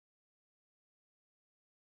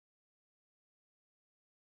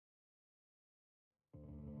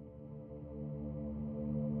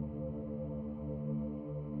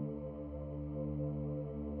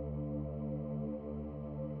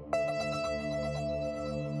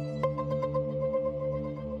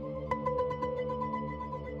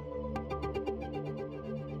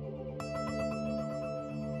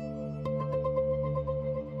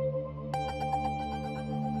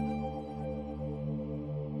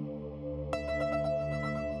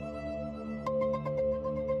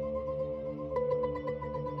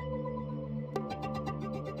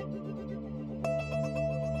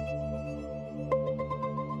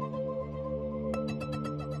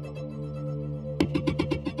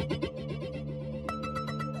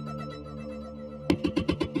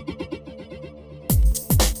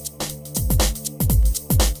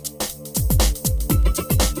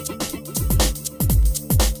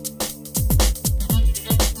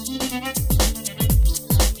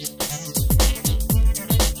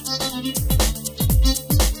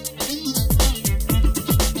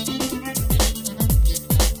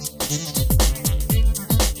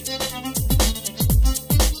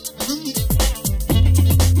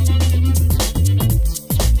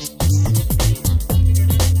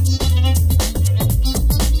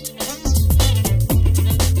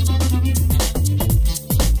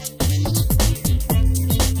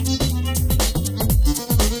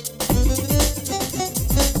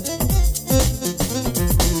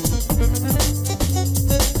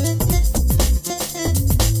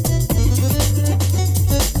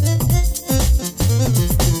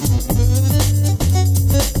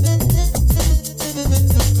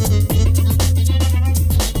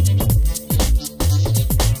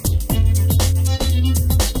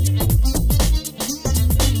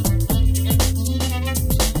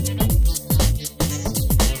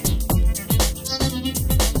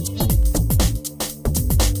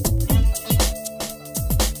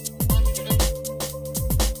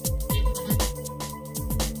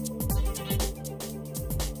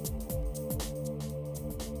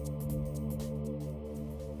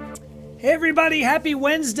Hey everybody, happy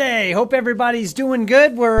Wednesday. Hope everybody's doing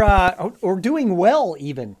good. Or doing well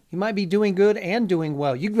even. You might be doing good and doing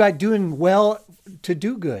well. You might be doing well to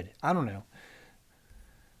do good. I don't know.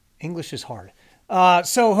 English is hard.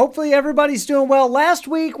 So hopefully everybody's doing well. Last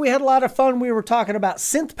week we had a lot of fun. We were talking about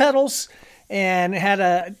synth pedals and had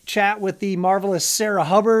a chat with the marvelous Sarah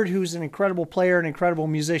Hubbard, who's an incredible player, an incredible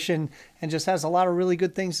musician, and just has a lot of really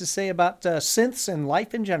good things to say about synths and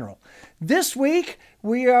life in general. This week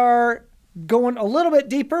we are going a little bit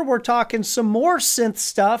deeper. We're talking some more synth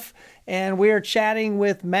stuff, and we are chatting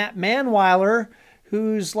with Matt Manweiler,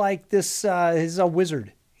 who's like this, he's a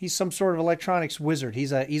wizard. He's some sort of electronics wizard.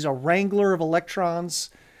 He's a wrangler of electrons.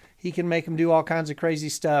 He can make them do all kinds of crazy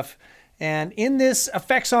stuff. And in this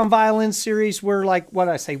Effects on Violin series, we're like, what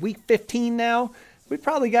did I say, week 15 now? We've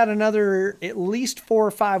probably got another at least 4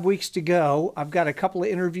 or 5 weeks to go. I've got a couple of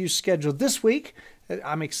interviews scheduled this week that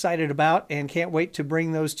I'm excited about and can't wait to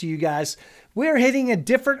bring those to you guys. We're hitting a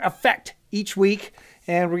different effect each week,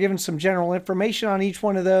 and we're giving some general information on each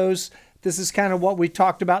one of those. This is kind of what we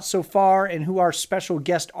talked about so far and who our special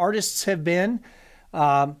guest artists have been.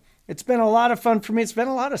 It's been a lot of fun for me. It's been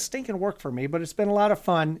a lot of stinking work for me, but it's been a lot of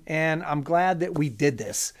fun, and I'm glad that we did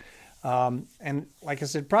this. And like I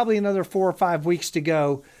said, probably another 4 or 5 weeks to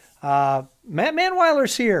go. Matt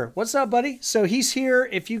Manweiler's here. What's up, buddy? So he's here.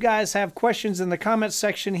 If you guys have questions in the comments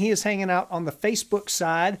section, he is hanging out on the Facebook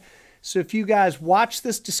side. So if you guys watch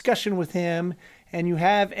this discussion with him and you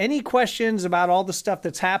have any questions about all the stuff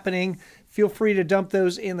that's happening, feel free to dump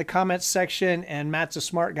those in the comments section, and Matt's a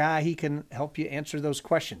smart guy. He can help you answer those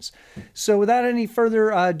questions. So without any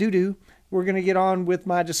further doo-doo, we're going to get on with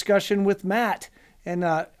my discussion with Matt. And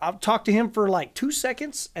I'll talk to him for like 2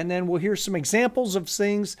 seconds, and then we'll hear some examples of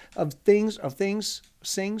things that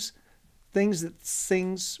sings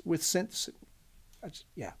with synths.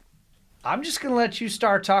 Yeah. I'm just going to let you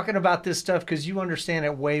start talking about this stuff because you understand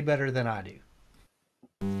it way better than I do.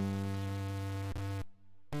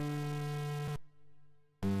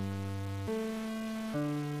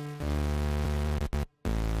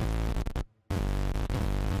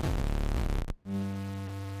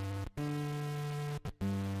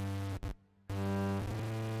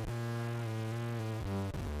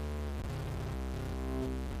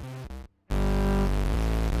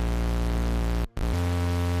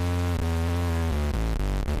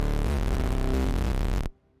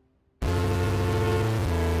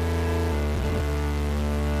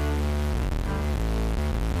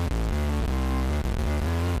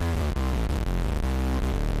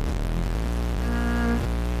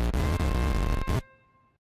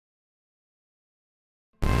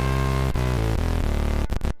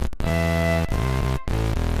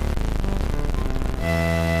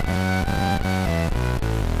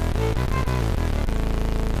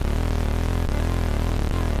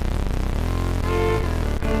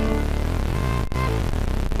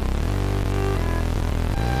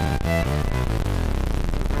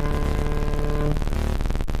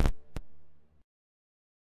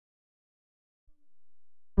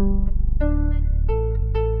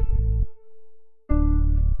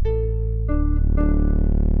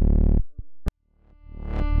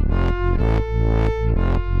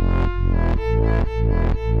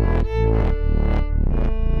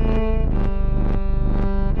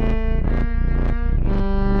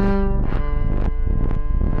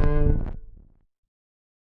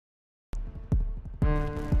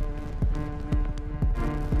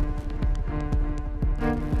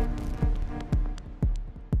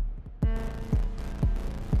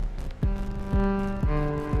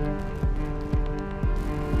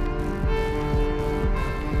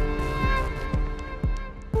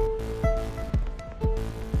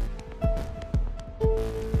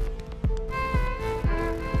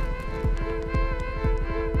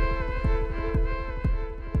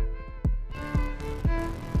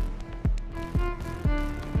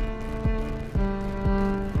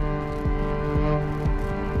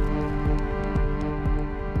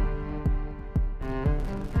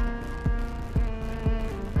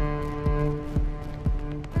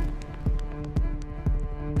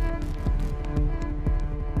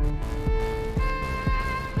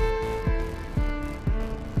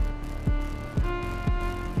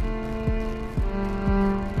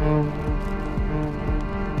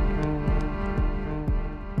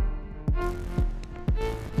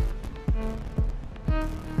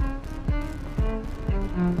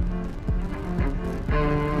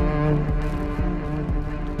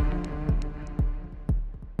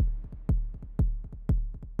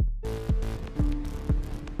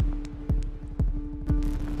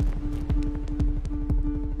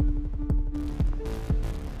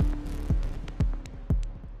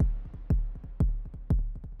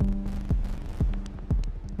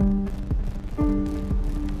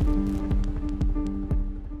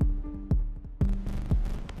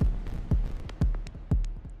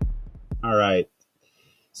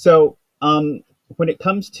 So when it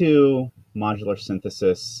comes to modular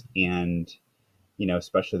synthesis and,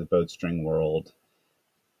 especially the bowed string world,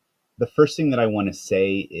 the first thing that I want to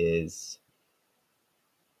say is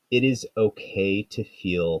it is okay to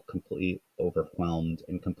feel completely overwhelmed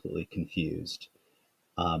and completely confused.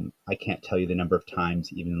 I can't tell you the number of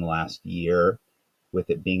times, even in the last year, with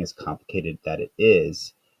it being as complicated that it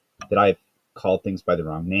is, that I've called things by the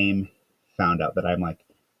wrong name, found out that I'm like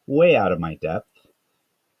way out of my depth,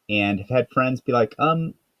 and have had friends be like,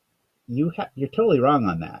 you're totally wrong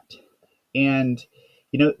on that. And,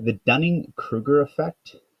 the Dunning-Kruger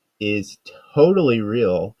effect is totally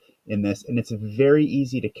real in this, and it's very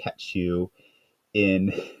easy to catch you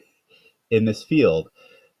in in this field.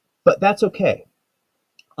 But that's okay.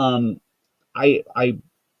 I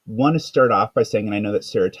want to start off by saying, and I know that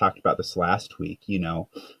Sarah talked about this last week,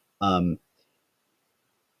 um,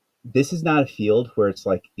 this is not a field where it's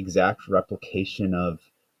like exact replication of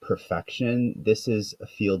perfection. This is a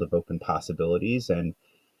field of open possibilities, and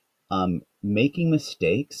making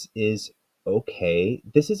mistakes is okay.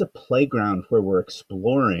 This is a playground where we're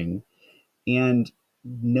exploring, and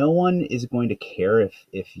no one is going to care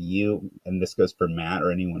if you, and this goes for Matt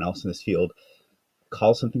or anyone else in this field,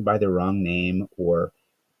 calls something by the wrong name or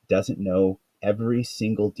doesn't know every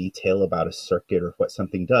single detail about a circuit or what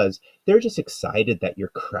something does. They're just excited that you're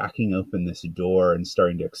cracking open this door and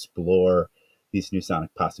starting to explore these new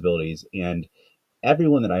sonic possibilities. And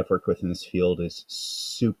everyone that I've worked with in this field is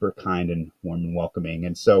super kind and warm and welcoming.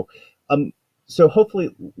 And so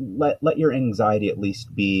hopefully let your anxiety at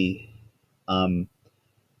least be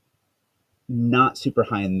not super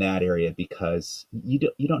high in that area, because you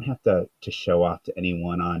don't have to show off to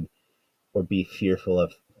anyone on or be fearful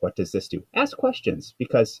of what does this do. Ask questions,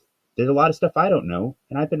 because there's a lot of stuff I don't know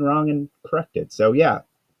and I've been wrong and corrected. So yeah.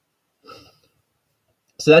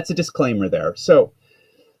 So that's a disclaimer there. So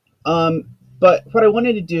but what I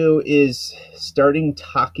wanted to do is starting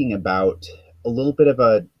talking about a little bit of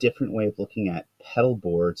a different way of looking at pedal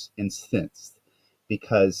boards and synths,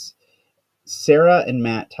 because Sarah and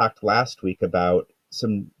Matt talked last week about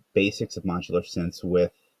some basics of modular synths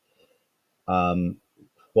with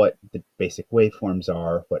what the basic waveforms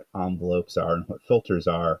are, what envelopes are, and what filters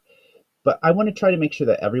are. But I want to try to make sure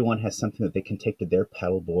that everyone has something that they can take to their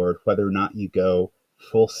pedal board, whether or not you go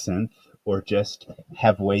full synth or just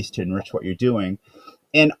have ways to enrich what you're doing.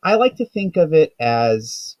 And I like to think of it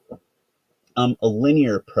as a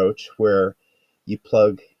linear approach where you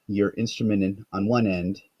plug your instrument in on one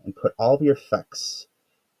end and put all of your effects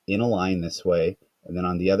in a line this way, and then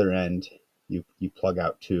on the other end you plug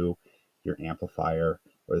out to your amplifier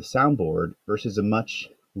or the soundboard, versus a much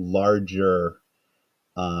larger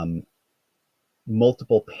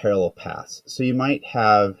multiple parallel paths. So you might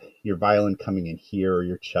have your violin coming in here, or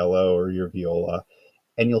your cello, or your viola,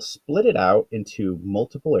 and you'll split it out into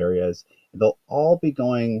multiple areas. They'll all be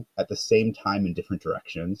going at the same time in different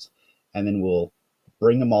directions, and then we'll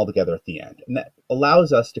bring them all together at the end. And that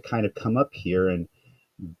allows us to kind of come up here and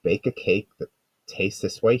bake a cake that tastes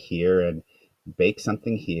this way here, and bake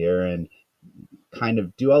something here, and kind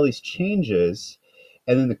of do all these changes.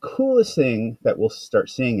 And then the coolest thing that we'll start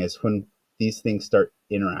seeing is when these things start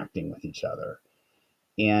interacting with each other.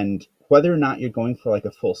 And whether or not you're going for like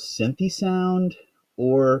a full synthy sound,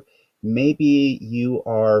 or maybe you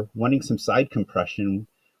are wanting some side compression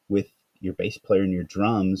with your bass player and your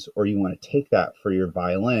drums, or you want to take that for your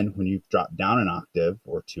violin when you've dropped down an octave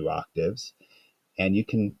or 2 octaves, and you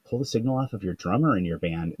can pull the signal off of your drummer in your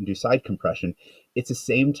band and do side compression. It's the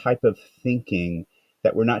same type of thinking,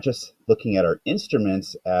 that we're not just looking at our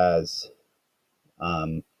instruments as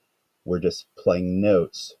we're just playing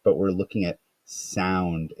notes, but we're looking at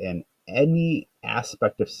sound and any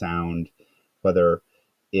aspect of sound, whether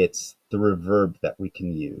it's the reverb that we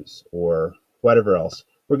can use or whatever else.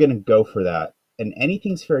 We're going to go for that. And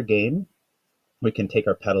anything's fair game. We can take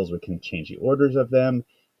our pedals, we can change the orders of them,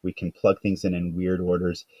 we can plug things in weird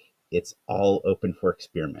orders. It's all open for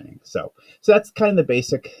experimenting. So that's kind of the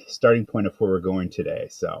basic starting point of where we're going today.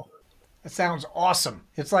 So That sounds awesome.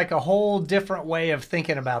 It's like a whole different way of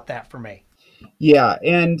thinking about that for me. yeah,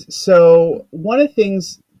 and so one of the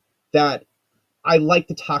things that I like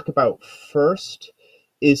to talk about first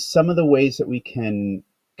is some of the ways that we can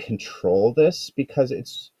control this, because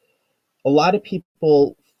it's a lot of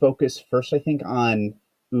people focus first, I think, on,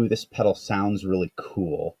 ooh, this pedal sounds really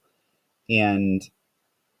cool. And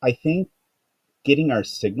I think getting our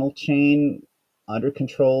signal chain under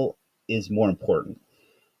control is more important.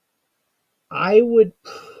 I would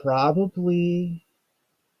probably,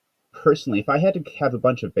 personally, if I had to have a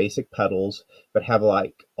bunch of basic pedals, but have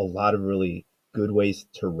like a lot of really good ways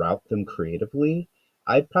to route them creatively,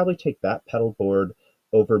 I'd probably take that pedal board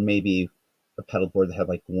over maybe a pedal board that had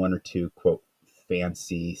like one or two, quote,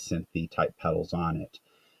 fancy synthy type pedals on it.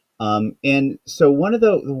 And so one of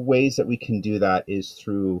the ways that we can do that is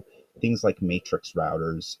through things like matrix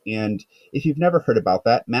routers. And if you've never heard about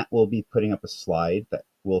that, Matt will be putting up a slide that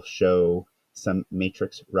will show some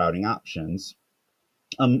matrix routing options.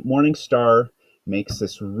 Morningstar makes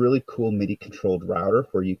this really cool MIDI controlled router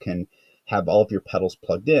where you can have all of your pedals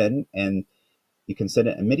plugged in, and you can send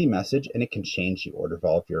it a MIDI message and it can change the order of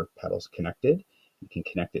all of your pedals connected. You can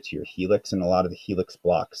connect it to your Helix, and a lot of the Helix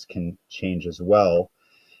blocks can change as well.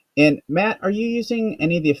 And Matt, are you using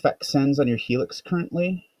any of the effect sends on your Helix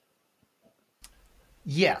currently?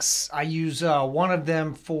 Yes, I use one of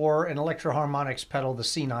them for an Electro-Harmonix pedal, the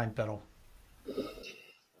C9 pedal.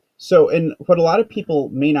 So, and what a lot of people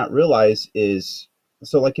may not realize is,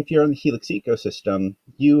 so like if you're on the Helix ecosystem,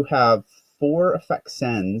 you have 4 effect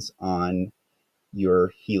sends on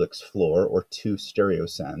your Helix floor, or 2 stereo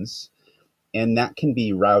sends, and that can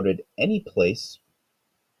be routed any place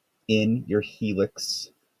in your Helix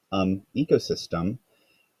ecosystem.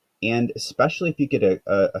 And especially if you get a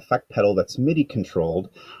effect pedal that's MIDI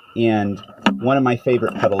controlled. And one of my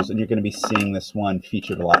favorite pedals, and you're going to be seeing this one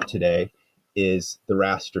featured a lot today, is the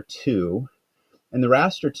Raster 2. And the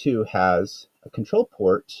Raster 2 has a control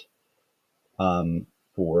port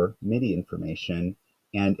for MIDI information,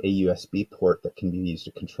 and a USB port that can be used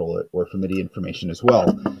to control it, or for MIDI information as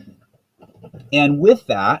well. And with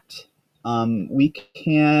that, we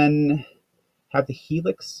can have the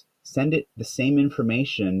Helix send it the same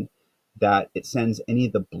information that it sends any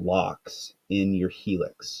of the blocks in your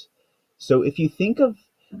Helix. So if you think of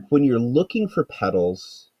when you're looking for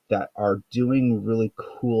pedals that are doing really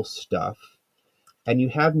cool stuff, and you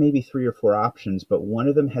have maybe 3 or 4 options, but one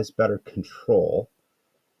of them has better control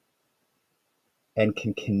and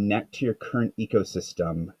can connect to your current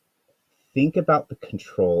ecosystem, think about the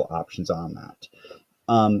control options on that.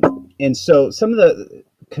 And so some of the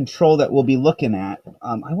control that we'll be looking at,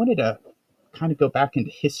 I wanted to kind of go back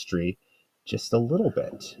into history just a little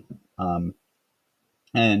bit.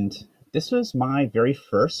 And this was my very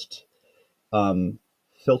first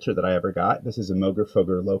filter that I ever got. This is a Moger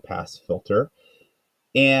Foger low pass filter.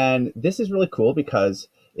 And this is really cool because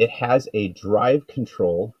it has a drive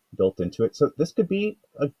control built into it. So this could be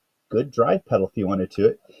a good drive pedal if you wanted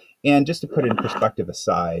to. And just to put it in perspective, the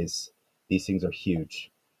size, these things are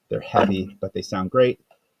huge. They're heavy, but they sound great.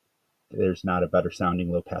 There's not a better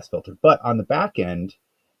sounding low pass filter. But on the back end,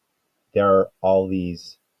 there are all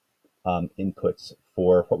these inputs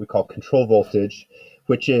for what we call control voltage,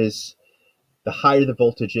 which is the higher the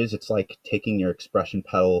voltage is, it's like taking your expression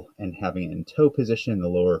pedal and having it in toe position. The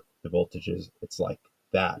lower the voltage is, it's like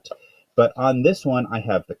that. But on this one, I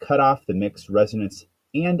have the cutoff, the mix, resonance,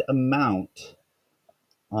 and amount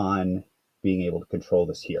on being able to control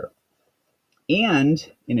this here. And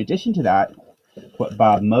in addition to that, what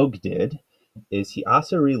Bob Moog did is he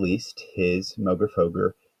also released his Moger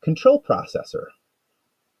Foger control processor.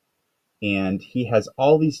 And he has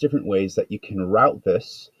all these different ways that you can route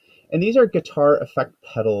this. And these are guitar effect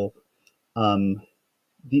pedal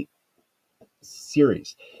the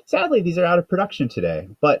series. Sadly, these are out of production today.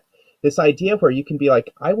 But this idea where you can be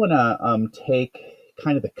like, I want to take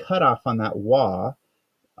kind of the cutoff on that wah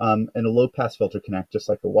and a low pass filter connect, just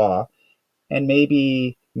like a wah, and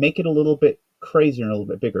maybe make it a little bit crazier and a little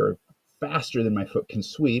bit bigger, faster than my foot can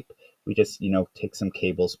sweep. We just, take some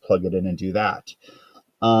cables, plug it in, and do that.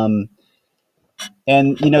 And,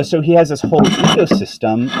 so he has this whole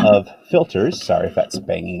ecosystem of filters. Sorry if that's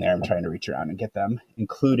banging there. I'm trying to reach around and get them,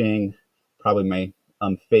 including probably my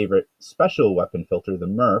favorite special weapon filter, the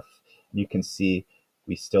Murph. You can see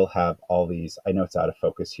we still have all these, I know it's out of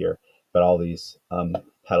focus here, but all these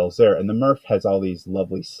pedals there. And the Murph has all these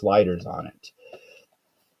lovely sliders on it.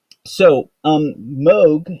 So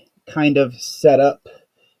Moog kind of set up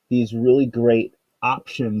these really great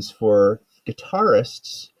options for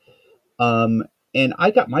guitarists. And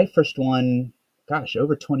I got my first one,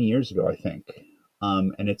 over 20 years ago, I think.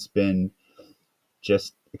 And it's been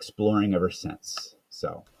just exploring ever since.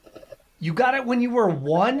 So. You got it when you were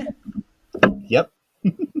 1? Yep.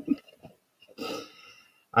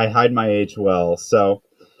 I hide my age well. So,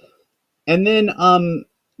 and then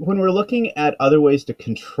when we're looking at other ways to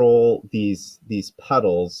control these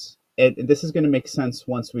pedals, and this is going to make sense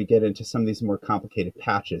once we get into some of these more complicated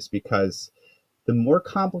patches, because the more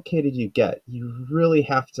complicated you get, you really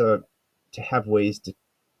have to have ways to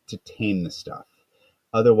tame the stuff.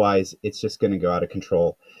 Otherwise, it's just going to go out of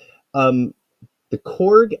control. The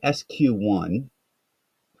Korg SQ1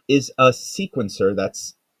 is a sequencer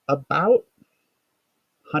that's about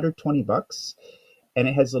 $120, and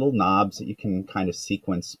it has little knobs that you can kind of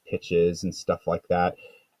sequence pitches and stuff like that,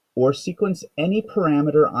 or sequence any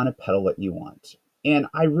parameter on a pedal that you want. And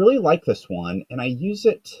I really like this one, and I use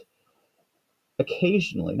it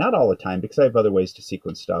occasionally, not all the time because I have other ways to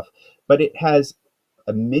sequence stuff, but it has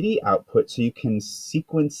a MIDI output, so you can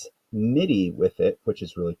sequence MIDI with it, which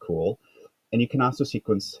is really cool. And you can also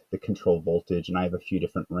sequence the control voltage, and I have a few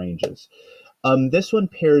different ranges. This one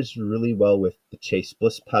pairs really well with the Chase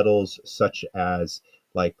Bliss pedals, such as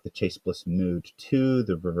like the Chase Bliss Mood 2,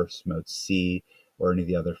 the Reverse Mode C, or any of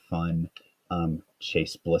the other fun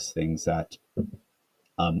Chase Bliss things that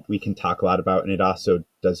we can talk a lot about. And it also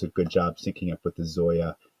does a good job syncing up with the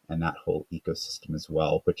Zoya and that whole ecosystem as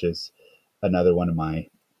well, which is another one of my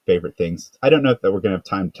favorite things. I don't know if that we're going to have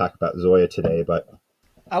time to talk about Zoya today, but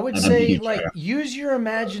I would say, like, use your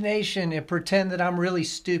imagination and pretend that I'm really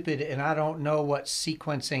stupid and I don't know what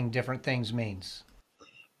sequencing different things means.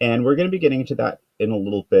 And we're going to be getting into that in a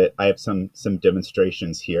little bit. I have some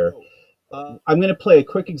demonstrations here. I'm going to play a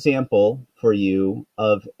quick example for you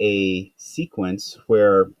of a sequence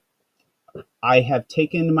where I have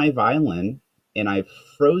taken my violin and I've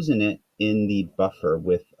frozen it in the buffer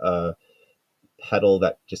with a pedal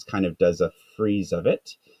that just kind of does a freeze of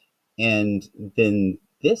it. And then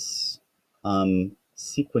this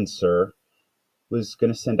sequencer was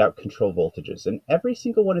going to send out control voltages. And every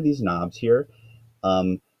single one of these knobs here,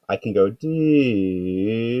 I can go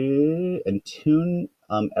D and tune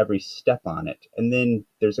every step on it. And then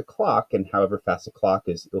there's a clock, and however fast the clock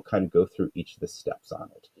is, it'll kind of go through each of the steps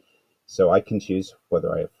on it. So I can choose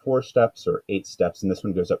whether I have 4 steps or 8 steps, and this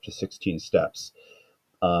one goes up to 16 steps.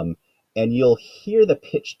 And you'll hear the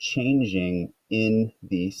pitch changing in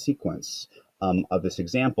the sequence of this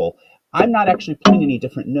example. I'm not actually playing any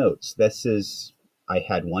different notes. This is, I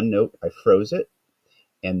had one note, I froze it,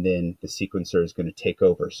 and then the sequencer is going to take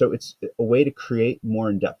over. So it's a way to create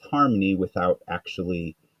more in-depth harmony without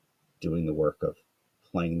actually doing the work of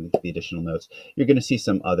playing the additional notes. You're going to see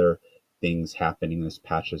some other things happening in this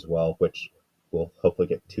patch as well, which we'll hopefully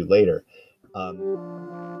get to later.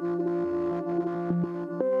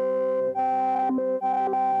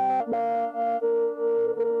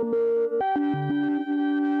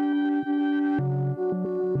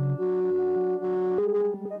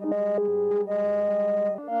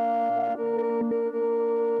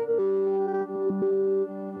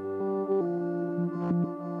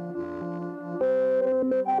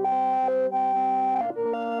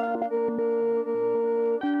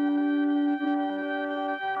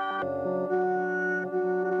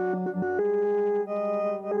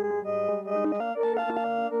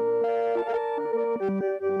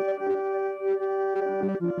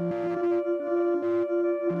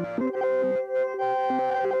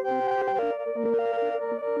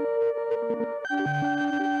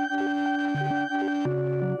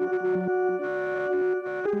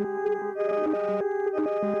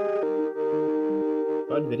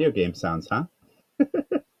 Fun video game sounds, huh?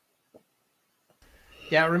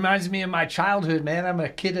 Yeah, it reminds me of my childhood, man. I'm a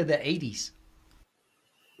kid of the 80s.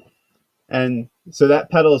 And so that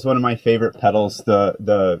pedal is one of my favorite pedals,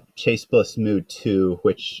 the Chase Bliss Mood 2,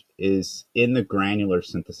 which is in the granular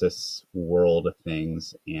synthesis world of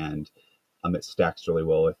things, and it stacks really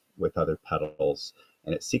well with other pedals,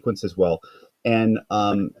 and it sequences well. And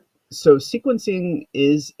so sequencing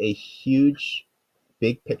is a huge,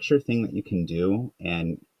 big picture thing that you can do,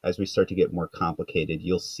 and as we start to get more complicated,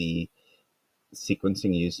 you'll see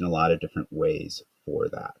sequencing used in a lot of different ways for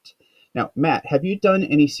that. Now, Matt, have you done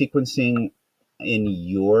any sequencing in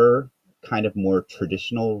your kind of more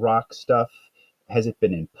traditional rock stuff? Has it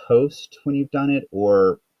been in post when you've done it,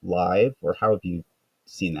 or live, or how have you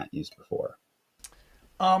seen that used before?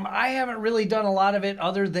 I haven't really done a lot of it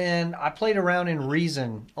other than I played around in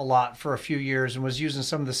Reason a lot for a few years and was using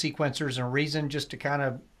some of the sequencers in Reason just to kind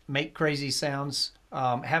of make crazy sounds.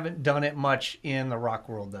 Haven't done it much in the rock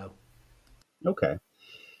world, though. Okay.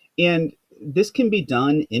 And this can be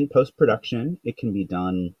done in post-production. It can be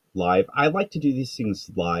done live. I like to do these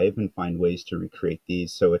things live and find ways to recreate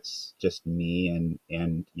these, so it's just me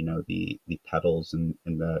and you know the pedals and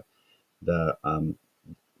the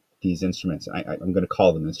these instruments. I'm going to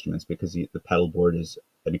call them instruments because the pedal board is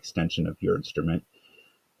an extension of your instrument.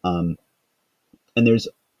 And there's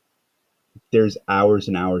hours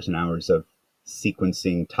and hours and hours of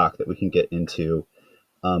sequencing talk that we can get into,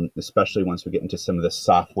 especially once we get into some of the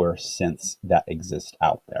software synths that exist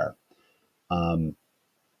out there.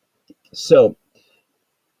 So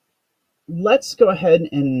let's go ahead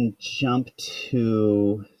and jump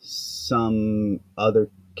to some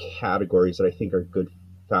other categories that I think are good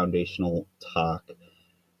foundational talk,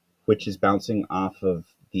 which is bouncing off of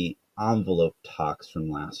the envelope talks from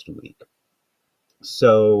last week.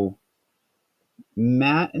 So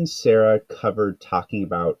Matt and Sarah covered talking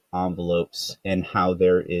about envelopes and how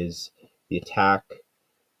there is the attack,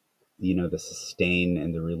 the sustain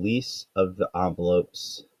and the release of the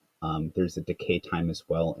envelopes. There's a decay time as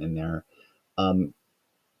well in there.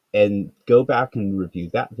 And go back and review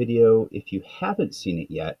that video if you haven't seen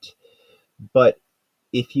it yet. But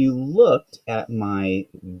if you looked at my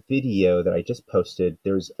video that I just posted,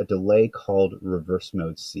 there's a delay called reverse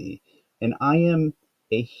mode C. And I am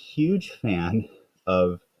a huge fan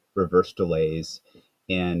of reverse delays.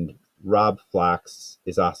 And Rob Flax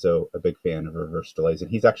is also a big fan of reverse delays.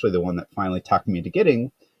 And he's actually the one that finally talked me into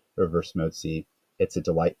getting reverse mode C. It's a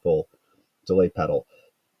delightful delay pedal.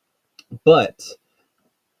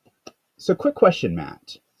 So quick question,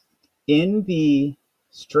 Matt. In the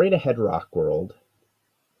straight ahead rock world,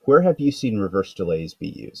 where have you seen reverse delays be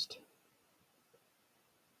used?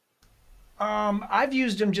 I've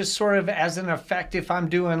used them just sort of as an effect if I'm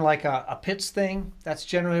doing like a pits thing. That's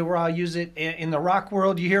generally where I'll use it. In the rock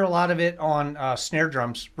world, you hear a lot of it on snare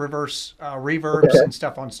drums, reverse reverbs and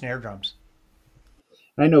stuff on snare drums.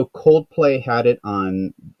 I know Coldplay had it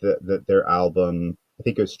on their album. I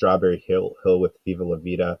think it was Strawberry Hill with Viva La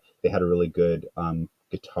Vida. They had a really good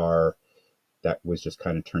guitar that was just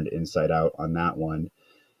kind of turned inside out on that one.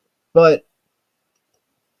 But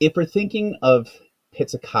if we're thinking of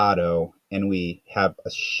pizzicato and we have a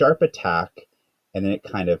sharp attack and then it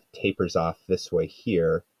kind of tapers off this way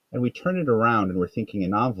here, and we turn it around and we're thinking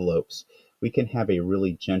in envelopes, we can have a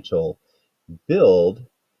really gentle build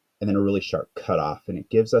and then a really sharp cutoff, and it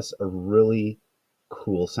gives us a really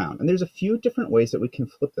cool sound. And there's a few different ways that we can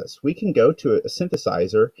flip this. We can go to a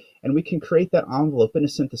synthesizer and we can create that envelope in a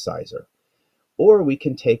synthesizer. Or we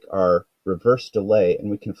can take our reverse delay and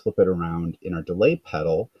we can flip it around in our delay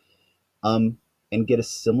pedal and get a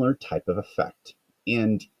similar type of effect.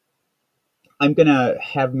 And I'm going to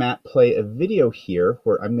have Matt play a video here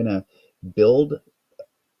where I'm going to build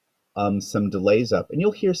some delays up, and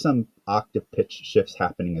you'll hear some octave pitch shifts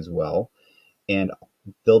happening as well. And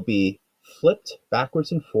they'll be flipped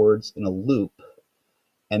backwards and forwards in a loop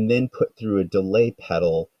and then put through a delay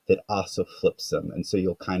pedal that also flips them. And so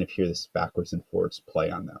you'll kind of hear this backwards and forwards play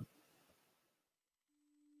on them.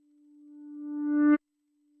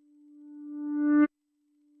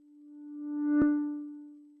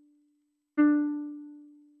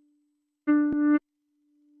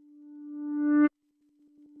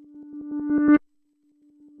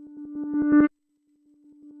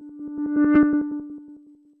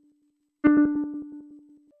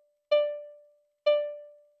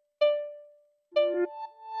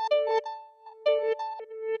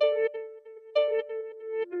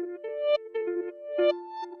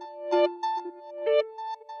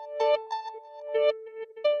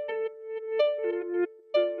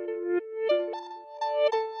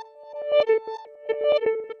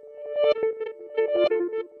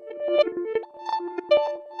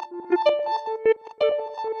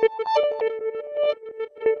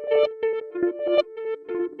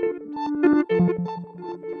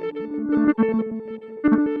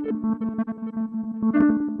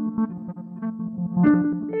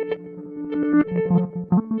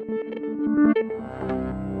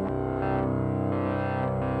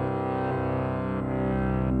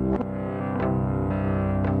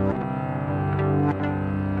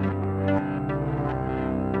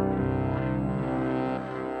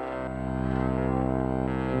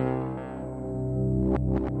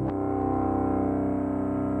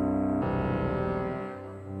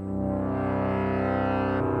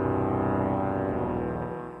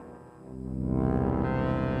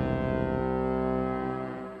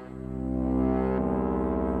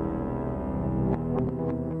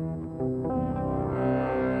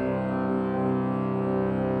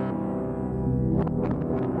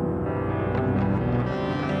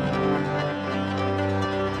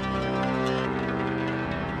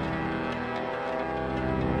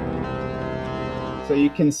 So you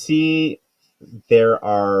can see there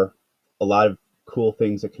are a lot of cool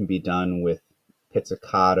things that can be done with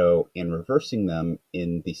pizzicato and reversing them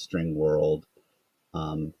in the string world.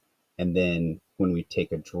 And then when we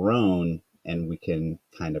take a drone and we can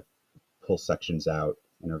kind of pull sections out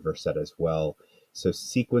and reverse that as well. So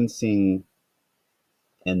sequencing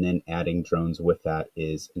and then adding drones with that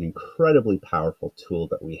is an incredibly powerful tool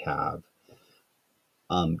that we have.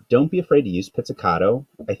 Don't be afraid to use pizzicato.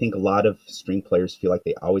 I think a lot of string players feel like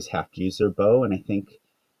they always have to use their bow, and I think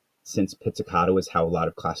since pizzicato is how a lot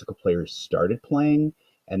of classical players started playing,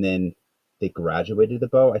 and then they graduated the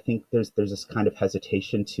bow, I think there's this kind of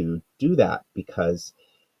hesitation to do that because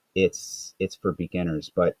it's for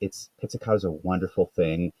beginners, but pizzicato is a wonderful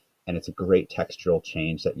thing, and it's a great textural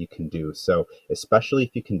change that you can do. So especially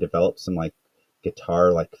if you can develop some like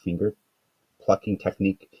guitar like finger plucking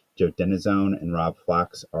technique. Joe Denizone and Rob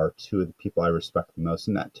Flax are two of the people I respect the most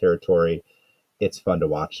in that territory. It's fun to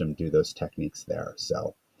watch them do those techniques there.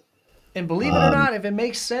 So And believe it or not, if it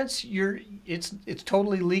makes sense, it's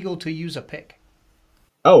totally legal to use a pick.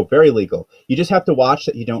 oh, very legal. You just have to watch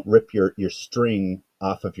that you don't rip your string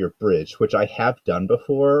off of your bridge, which I have done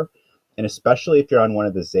before. And especially if you're on one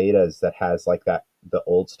of the Zetas that has like that, the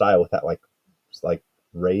old style with that like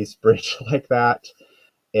raised bridge like that.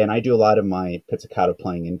 And I do a lot of my pizzicato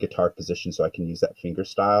playing in guitar position so I can use that finger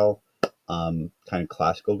style, kind of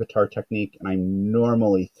classical guitar technique. And I'm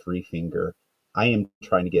normally 3-finger. I am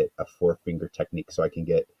trying to get a 4-finger technique so I can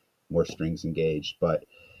get more strings engaged. But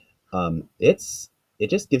it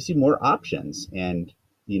just gives you more options. And,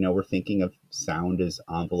 we're thinking of sound as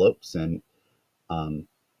envelopes and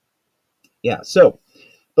yeah. So,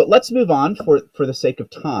 but let's move on for the sake of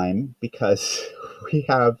time, because we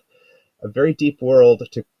have a very deep world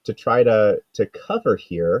to try to cover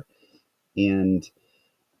here. And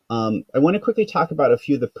I want to quickly talk about a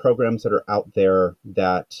few of the programs that are out there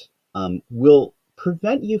that will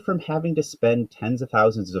prevent you from having to spend tens of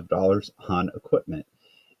thousands of dollars on equipment.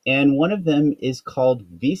 And one of them is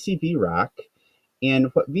called VCV Rack.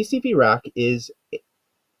 And what VCV Rack is,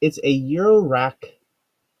 it's a Euro Rack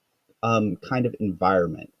kind of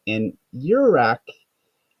environment. And Euro Rack,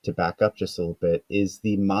 to back up just a little bit, is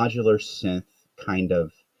the modular synth kind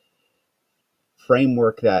of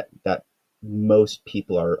framework that most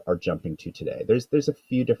people are jumping to today. There's a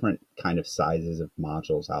few different kind of sizes of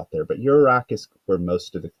modules out there, but Euro Rack is where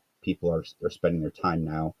most of the people are spending their time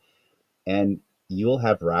now. And you will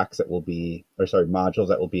have racks that will be, or sorry, modules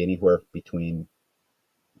that will be anywhere between,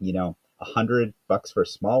 $100 for a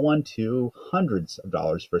small one to hundreds of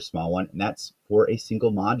dollars for a small one, and that's for a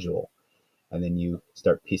single module. And then you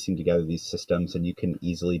start piecing together these systems, and you can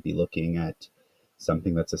easily be looking at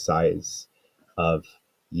something that's the size of,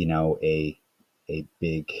 a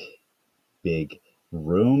big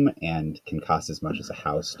room, and can cost as much as a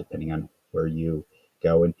house depending on where you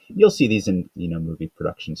go. And you'll see these in movie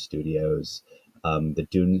production studios. The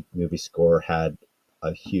Dune movie score had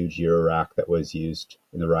a huge Euro Rack that was used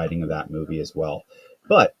in the writing of that movie as well.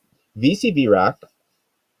 But VCV Rack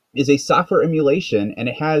is a software emulation, and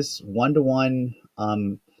it has one-to-one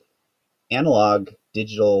analog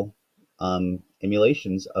digital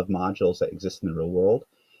emulations of modules that exist in the real world,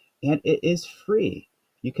 and it is free.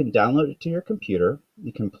 You can download it to your computer,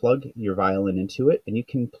 you can plug your violin into it, and you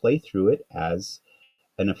can play through it as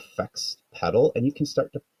an effects pedal, and you can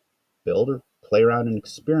start to build or play around and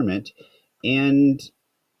experiment. And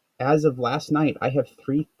as of last night, I have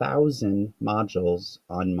 3,000 modules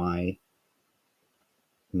on my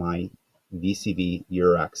VCV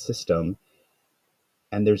Euro Rack system,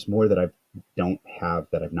 and there's more that I don't have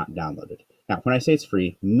that I've not downloaded. Now, when I say it's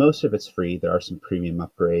free, most of it's free. There are some premium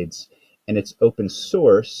upgrades, and it's open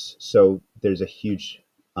source, so there's a huge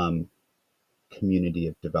community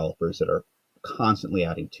of developers that are constantly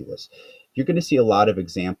adding to this. You're going to see a lot of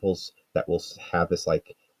examples that will have this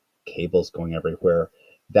like cables going everywhere.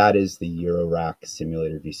 That is the Euro Rack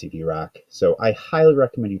simulator VCV Rack. So I highly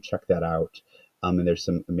recommend you check that out. And there's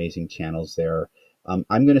some amazing channels there. I'm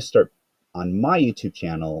going to start on my YouTube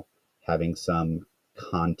channel having some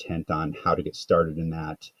content on how to get started in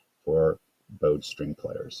that for bowed string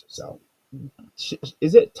players. So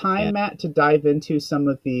is it time, Matt, to dive into some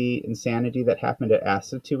of the insanity that happened at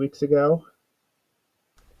ASTA 2 weeks ago?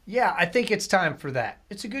 Yeah, I think it's time for that.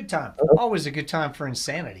 It's a good time. Always a good time for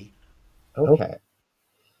insanity. Okay.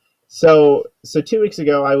 So 2 weeks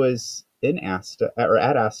ago, I was in ASTA, or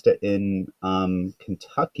at ASTA in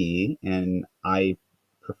Kentucky, and I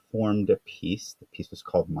performed a piece. The piece was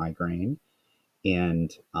called Migraine,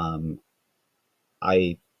 and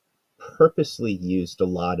I purposely used a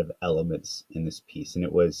lot of elements in this piece, and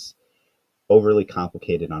it was overly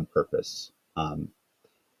complicated on purpose.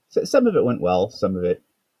 So some of it went well, some of it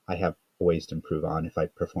I have ways to improve on if I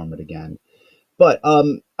perform it again. But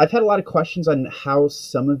I've had a lot of questions on how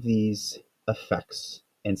some of these effects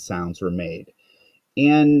and sounds were made.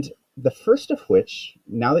 And the first of which,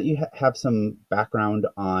 now that you have some background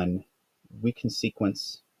on, we can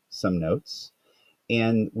sequence some notes,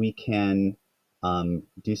 and we can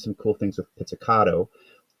do some cool things with pizzicato.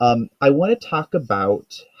 I want to talk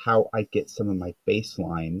about how I get some of my bass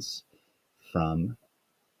lines from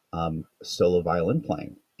solo violin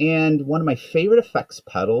playing. And one of my favorite effects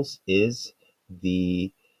pedals is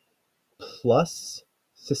the plus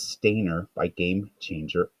Sustainer by Game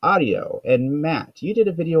Changer Audio. And Matt, you did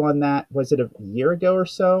a video on that. Was it a year ago or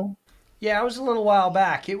so? Yeah, it was a little while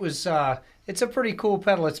back. It was it's a pretty cool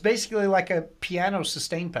pedal. It's basically like a piano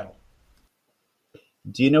sustain pedal.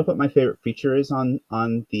 Do you know what my favorite feature is on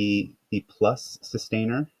the Plus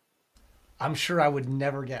Sustainer? I'm sure I would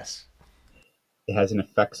never guess. It has an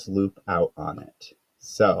effects loop out on it.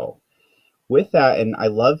 So with that, and I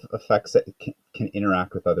love effects that can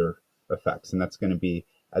interact with other effects, and that's going to be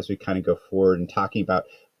as we kind of go forward and talking about,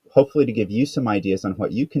 hopefully to give you some ideas on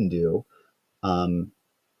what you can do. Um,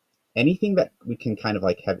 Anything that we can kind of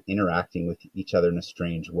like have interacting with each other in a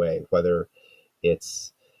strange way, whether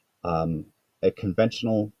it's um, a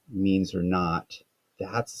conventional means or not,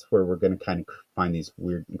 that's where we're going to kind of find these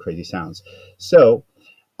weird and crazy sounds. So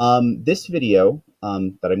this video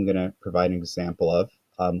that I'm going to provide an example of,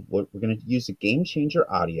 we're going to use a Game Changer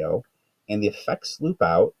Audio and the effects loop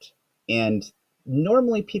out. And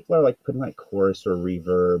normally people are like putting like chorus or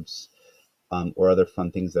reverbs or other fun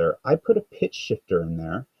things there. I put a pitch shifter in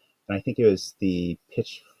there, and I think it was the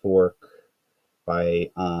Pitchfork by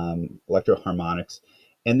Electro Harmonics.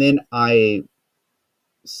 And then I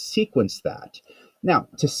sequence that. Now,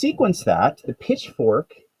 to sequence that, the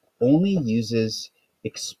Pitchfork only uses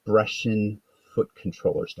expression foot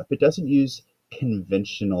controller stuff. It doesn't use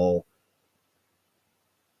conventional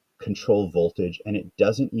control voltage, and it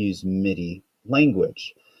doesn't use MIDI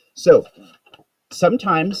language. So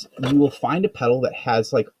sometimes you will find a pedal that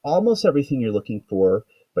has like almost everything you're looking for,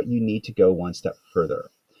 but you need to go one step further.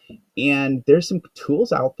 And there's some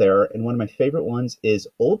tools out there, and one of my favorite ones is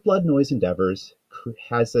Old Blood Noise Endeavors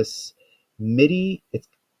has this MIDI,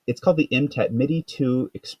 it's called the MTET, MIDI to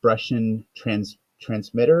Expression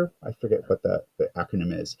Transmitter. I forget what the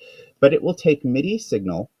acronym is, but it will take MIDI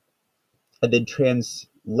signal and then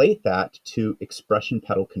translate that to expression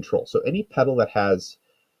pedal control. So any pedal that has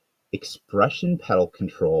expression pedal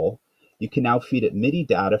control, you can now feed it MIDI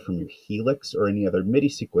data from your Helix or any other MIDI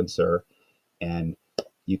sequencer, and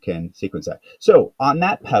you can sequence that. So on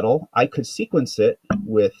that pedal, I could sequence it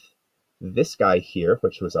with this guy here,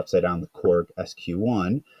 which was upside down, the Korg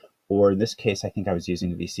SQ1, or in this case, I think I was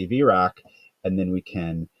using the VCV rack, and then we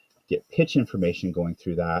can get pitch information going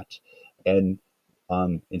through that. And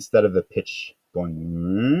instead of the pitch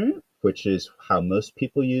going, which is how most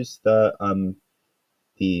people use the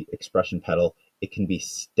expression pedal, it can be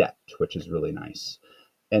stepped, which is really nice.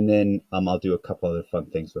 And then I'll do a couple other fun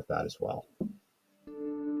things with that as well.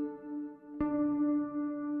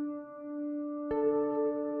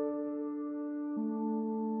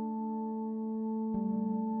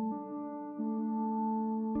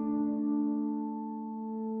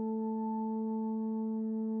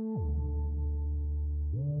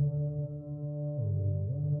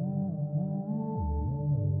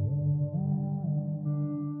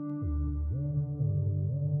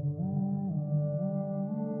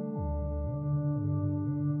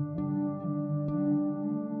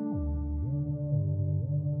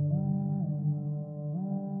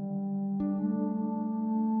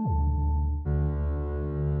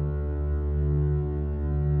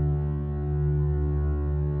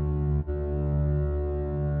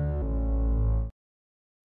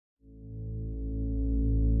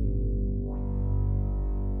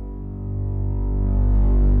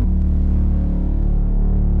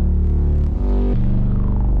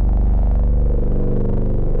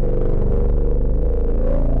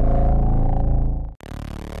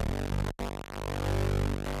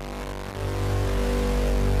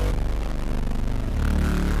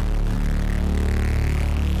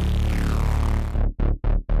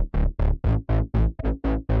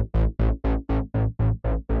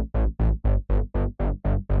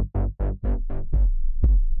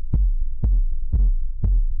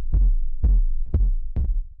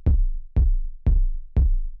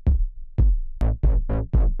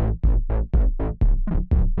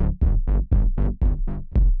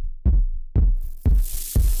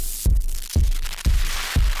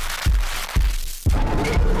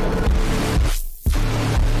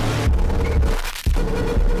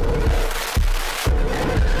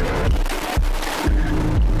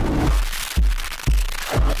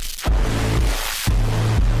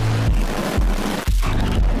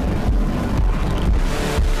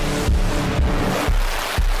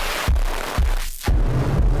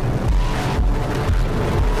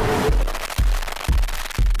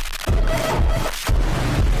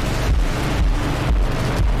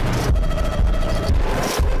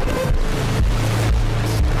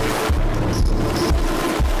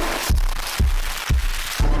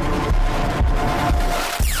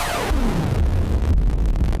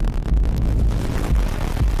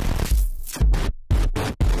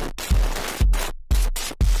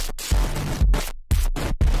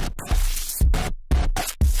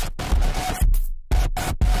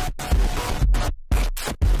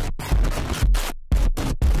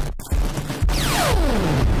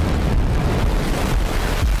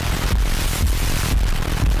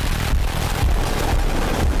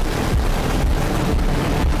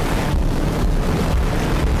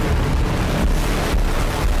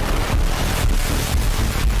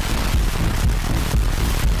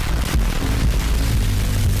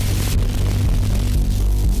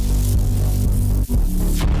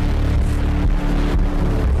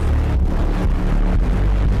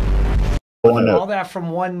 one note. all that from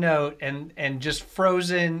one note, and just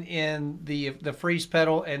frozen in the freeze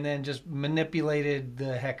pedal, and then just manipulated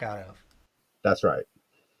the heck out of. That's right.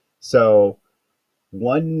 So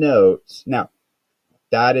one note. Now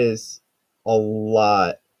that is a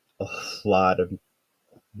lot of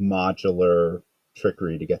modular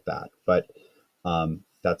trickery to get that, but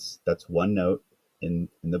that's one note in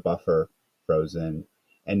the buffer frozen,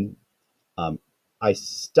 and um, I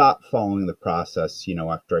stopped following the process,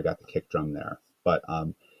 after I got the kick drum there. But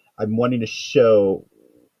I'm wanting to show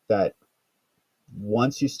that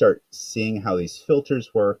once you start seeing how these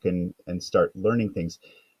filters work and start learning things,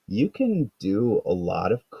 you can do a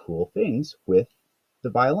lot of cool things with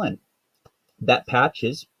the violin. That patch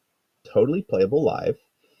is totally playable live,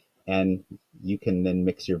 and you can then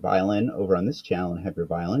mix your violin over on this channel and have your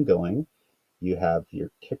violin going. You have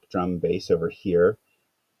your kick drum bass over here,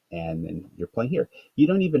 and then you're playing here. You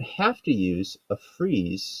don't even have to use a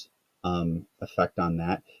freeze effect on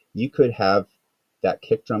that. You could have that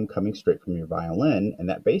kick drum coming straight from your violin and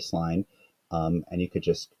that bass line, and you could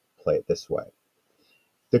just play it this way.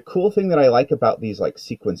 The cool thing that I like about these like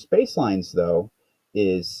sequence bass lines, though,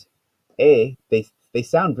 is they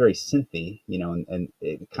sound very synthy, and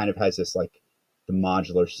it kind of has this like the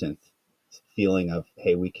modular synth feeling of,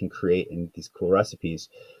 hey, we can create in these cool recipes,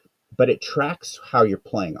 but it tracks how you're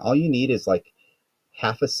playing. All you need is like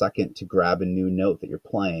half a second to grab a new note that you're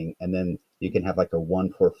playing, and then you can have like a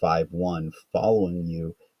 1-4-5-1 following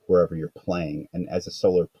you wherever you're playing. And as a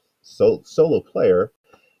solo player,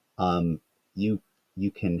 you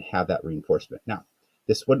can have that reinforcement. Now,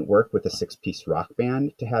 this wouldn't work with a 6-piece rock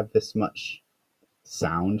band to have this much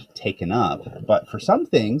sound taken up, but for some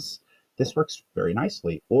things, this works very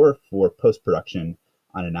nicely. Or for post-production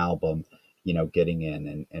on an album, getting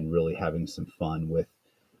in and really having some fun with,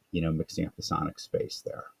 mixing up the sonic space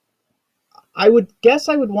there. I would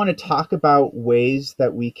want to talk about ways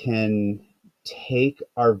that we can take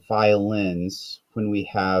our violins when we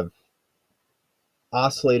have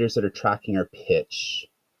oscillators that are tracking our pitch.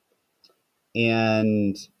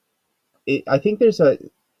 And I think there's a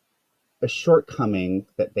shortcoming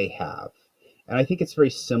that they have. And I think it's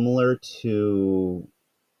very similar to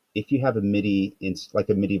if you have a MIDI, like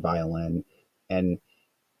a MIDI violin, and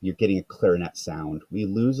you're getting a clarinet sound. We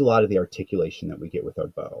lose a lot of the articulation that we get with our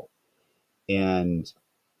bow. And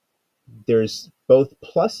there's both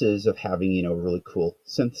pluses of having, a really cool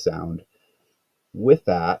synth sound with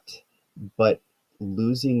that, but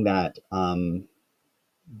losing that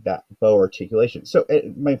that bow articulation. So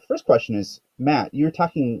my first question is, Matt, you were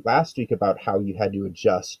talking last week about how you had to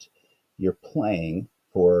adjust your playing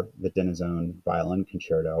for the Denizone Violin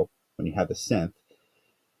Concerto when you had the synth.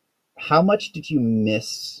 How much did you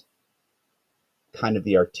miss kind of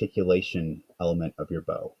the articulation element of your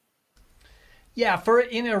bow? Yeah, for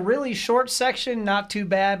in a really short section, not too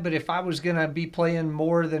bad. But if I was gonna be playing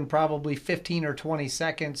more than probably 15 or 20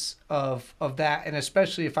 seconds of that, and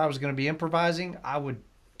especially if I was gonna be improvising, I would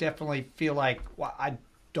definitely feel like, well, I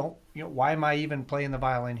don't, why am I even playing the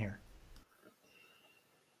violin here?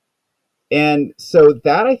 And so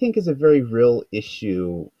that, I think, is a very real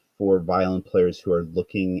issue for violin players who are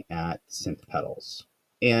looking at synth pedals.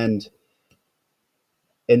 And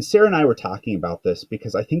Sarah and I were talking about this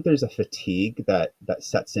because I think there's a fatigue that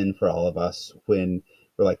sets in for all of us when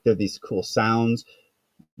we're like, there are these cool sounds.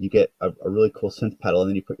 You get a really cool synth pedal, and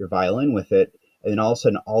then you put your violin with it, and then all of a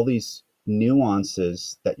sudden, all these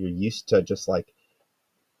nuances that you're used to just like,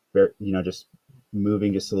 just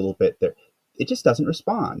moving just a little bit there, it just doesn't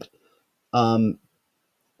respond. I'm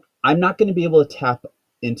not going to be able to tap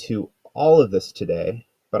into all of this today,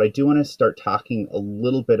 but I do want to start talking a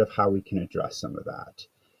little bit of how we can address some of that.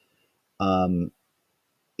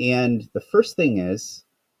 And the first thing is,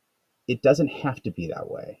 it doesn't have to be that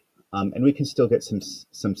way. And we can still get some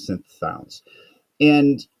synth sounds.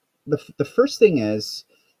 And the first thing is,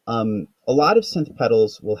 a lot of synth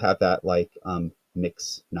pedals will have that like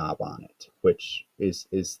mix knob on it, which is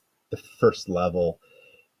the first level.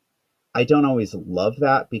 I don't always love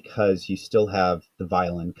that because you still have the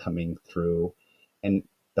violin coming through, and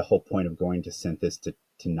the whole point of going to synth is to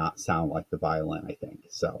not sound like the violin, I think.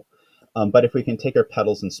 So, but if we can take our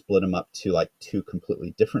pedals and split them up to like two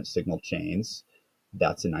completely different signal chains,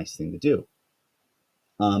 that's a nice thing to do.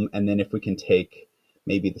 And then if we can take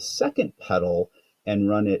maybe the second pedal and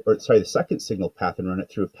run it, or sorry, the second signal path and run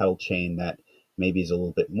it through a pedal chain that maybe is a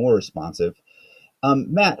little bit more responsive.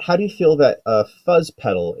 Matt, how do you feel that a fuzz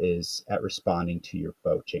pedal is at responding to your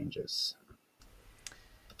bow changes?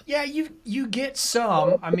 Yeah, you get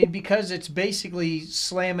some. I mean, because it's basically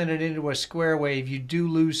slamming it into a square wave, you do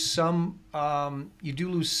lose some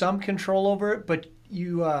control over it. But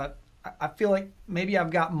I feel like maybe I've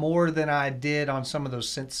got more than I did on some of those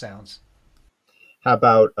synth sounds. How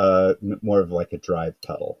about more of like a drive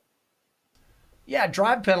pedal? Yeah,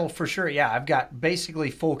 drive pedal for sure. Yeah, I've got basically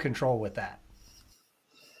full control with that.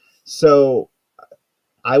 So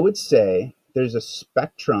I would say there's a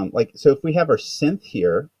spectrum. Like, so if we have our synth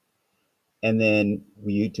here, and then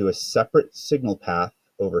we do a separate signal path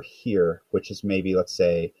over here, which is maybe, let's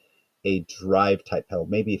say, a drive type pedal,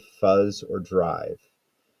 maybe fuzz or drive.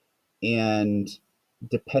 And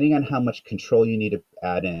depending on how much control you need to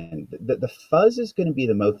add in, the fuzz is going to be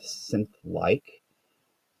the most synth like,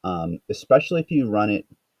 especially if you run it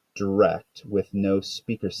direct with no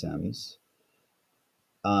speaker sims.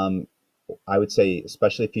 Um, I would say,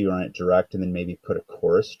 especially if you run it direct and then maybe put a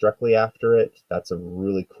chorus directly after it, that's a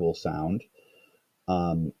really cool sound.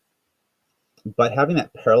 Um, but having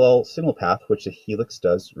that parallel signal path, which the Helix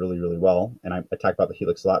does really, really well, and I talk about the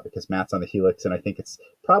Helix a lot because Matt's on the Helix, and I think it's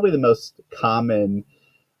probably the most common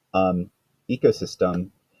um,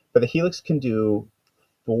 ecosystem. But the Helix can do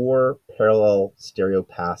 4 parallel stereo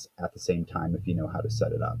paths at the same time if you know how to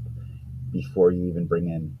set it up before you even bring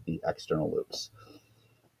in the external loops.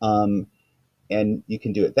 Um, and you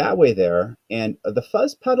can do it that way there. And the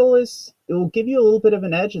fuzz pedal it will give you a little bit of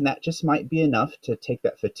an edge, and that just might be enough to take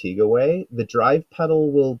that fatigue away. The drive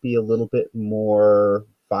pedal will be a little bit more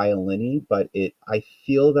violin-y, but I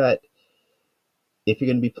feel that if you're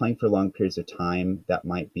going to be playing for long periods of time, that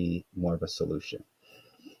might be more of a solution.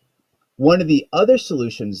 One of the other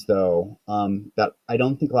solutions, though, that I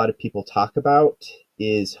don't think a lot of people talk about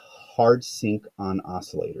is hard sync on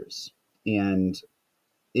oscillators. And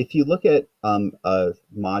if you look at a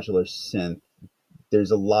modular synth,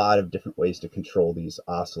 there's a lot of different ways to control these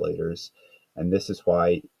oscillators. And this is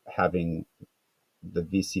why having the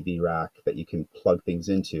VCV rack that you can plug things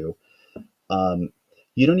into,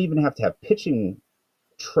 you don't even have to have pitching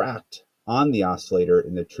tracked on the oscillator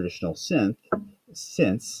in the traditional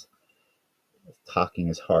synths. Talking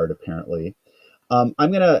is hard, apparently. I'm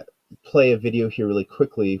going to play a video here really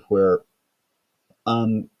quickly where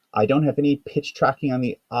I don't have any pitch tracking on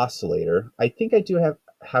the oscillator. I think I do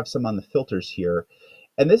have some on the filters here.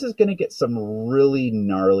 And this is going to get some really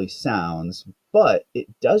gnarly sounds, but it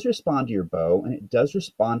does respond to your bow, and it does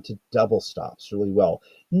respond to double stops really well.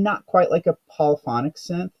 Not quite like a polyphonic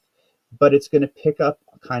synth, but it's going to pick up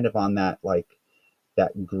kind of on that, like,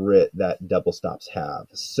 that grit that double stops have.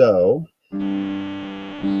 So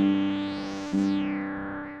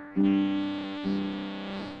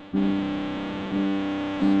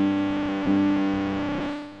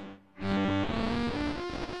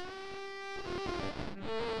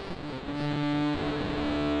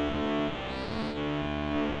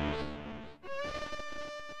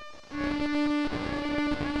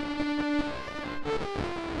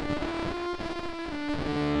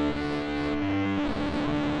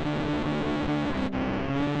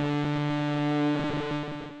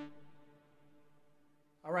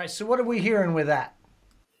All right, so what are we hearing with that?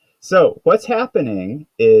 So what's happening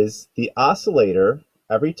is the oscillator,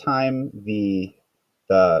 every time the,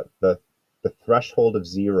 the, the threshold of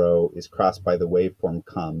 0 is crossed by the waveform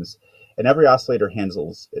comes, and every oscillator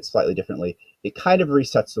handles it slightly differently, it kind of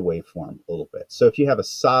resets the waveform a little bit. So if you have a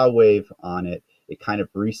saw wave on it, it kind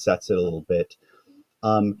of resets it a little bit.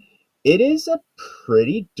 It is a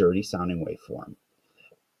pretty dirty sounding waveform.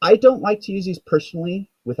 I don't like to use these personally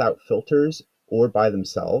without filters or by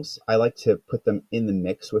themselves. I like to put them in the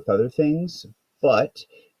mix with other things. But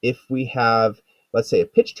if we have, let's say, a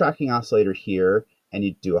pitch tracking oscillator here, and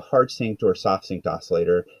you do a hard synced or soft synced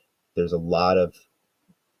oscillator, there's a lot of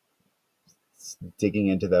digging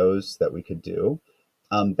into those that we could do.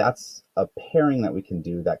 That's a pairing that we can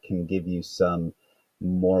do that can give you some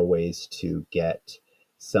more ways to get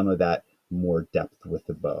some of that more depth with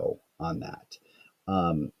the bow on that.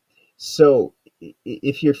 So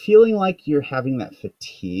if you're feeling like you're having that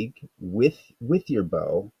fatigue with your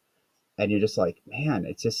bow, and you're just like, man,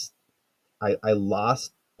 it's just I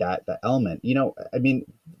lost that element. You know, I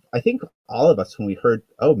mean, I think all of us, when we heard,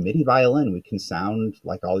 oh, MIDI violin, we can sound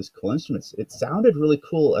like all these cool instruments. It sounded really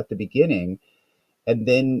cool at the beginning, and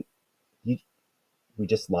then we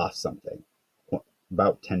just lost something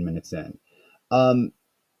about 10 minutes in. And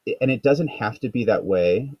it doesn't have to be that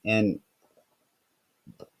way. And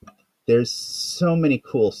there's so many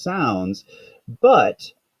cool sounds,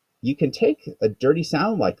 but you can take a dirty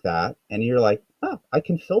sound like that and you're like, oh, I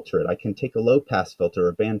can filter it. I can take a low pass filter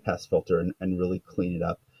or band pass filter and really clean it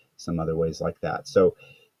up some other ways like that. So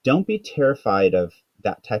don't be terrified of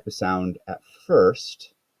that type of sound at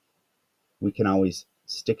first. We can always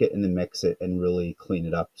stick it in the mix it and really clean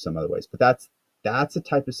it up some other ways. But that's the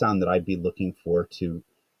type of sound that I'd be looking for to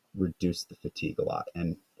reduce the fatigue a lot.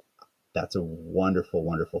 And that's a wonderful,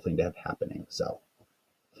 wonderful thing to have happening. So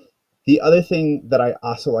the other thing that I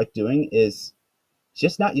also like doing is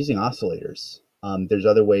just not using oscillators. There's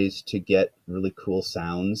other ways to get really cool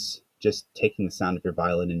sounds, just taking the sound of your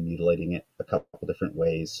violin and mutilating it a couple different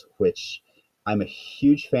ways, which I'm a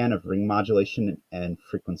huge fan of ring modulation and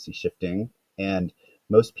frequency shifting. And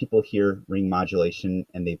most people hear ring modulation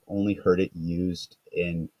and they've only heard it used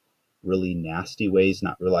in really nasty ways,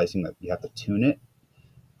 not realizing that you have to tune it.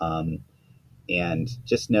 And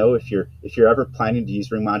just know if you're ever planning to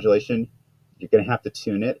use ring modulation, you're going to have to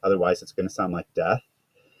tune it. Otherwise, it's going to sound like death.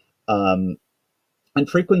 And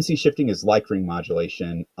frequency shifting is like ring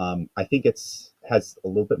modulation. I think has a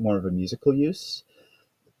little bit more of a musical use,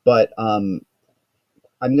 but I'm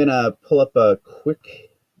going to pull up a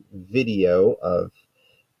quick video of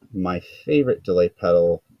my favorite delay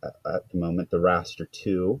pedal at the moment, the Raster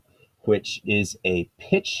 2, which is a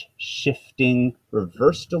pitch shifting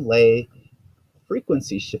reverse delay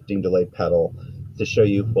frequency shifting delay pedal, to show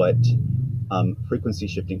you what frequency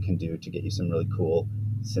shifting can do to get you some really cool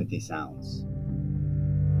synthy sounds.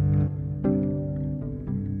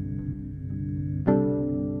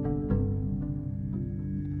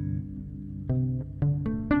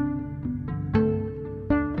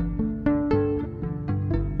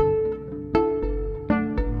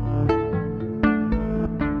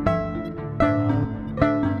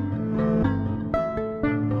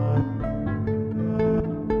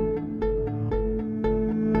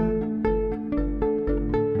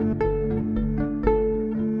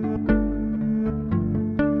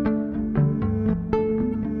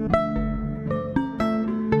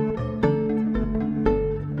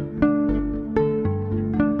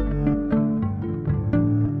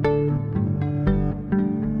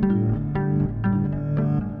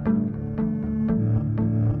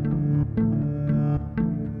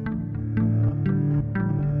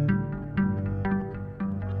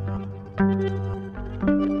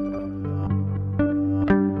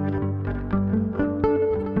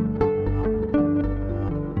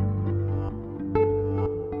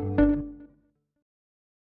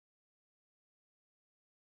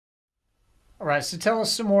 All right, so tell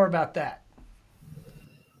us some more about that.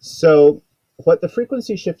 So what the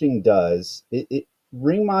frequency shifting does,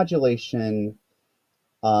 ring modulation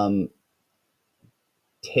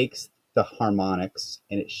takes the harmonics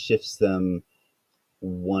and it shifts them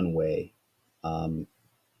one way. And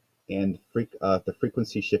the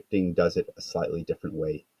frequency shifting does it a slightly different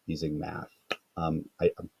way using math. I'm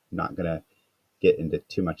not going to get into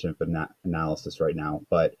too much of an analysis right now,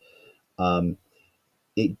 but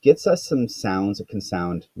it gets us some sounds that can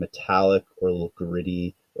sound metallic or a little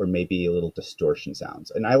gritty, or maybe a little distortion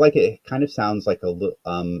sounds. And I like it. It kind of sounds like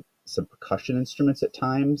some percussion instruments at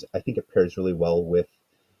times. I think it pairs really well with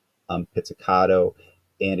pizzicato,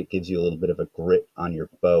 and it gives you a little bit of a grit on your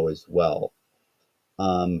bow as well.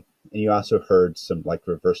 And you also heard some like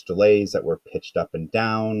reverse delays that were pitched up and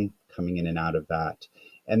down, coming in and out of that.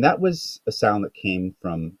 And that was a sound that came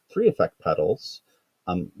from 3 effect pedals.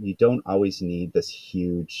 You don't always need this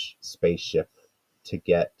huge spaceship to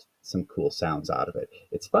get some cool sounds out of it.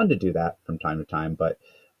 It's fun to do that from time to time, but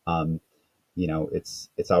you know, it's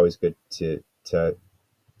always good to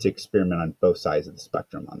experiment on both sides of the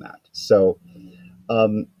spectrum on that. So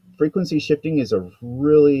frequency shifting is a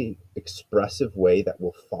really expressive way that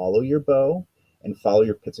will follow your bow and follow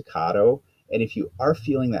your pizzicato. And if you are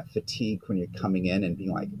feeling that fatigue when you're coming in and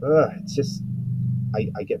being like, ugh, it's just,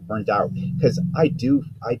 I get burnt out, because I do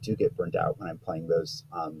get burnt out when I'm playing those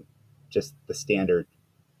just the standard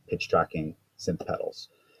pitch tracking synth pedals.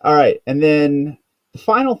 All right, and then the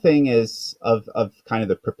final thing is of kind of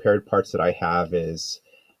the prepared parts that I have is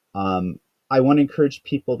I want to encourage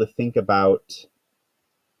people to think about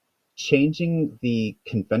changing the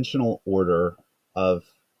conventional order of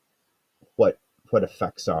what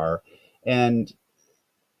effects are, and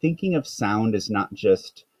thinking of sound as not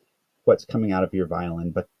just what's coming out of your violin,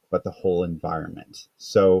 but the whole environment.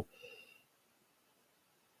 So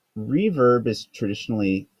reverb is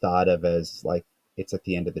traditionally thought of as like it's at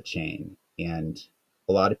the end of the chain, and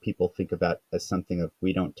a lot of people think of that as something of,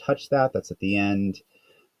 we don't touch that, that's at the end.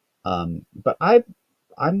 But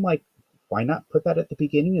I'm like, why not put that at the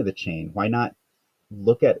beginning of the chain? Why not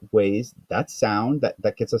look at ways that sound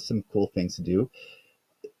that gets us some cool things to do?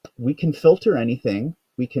 We can filter anything.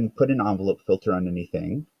 We can put an envelope filter on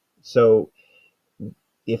anything. So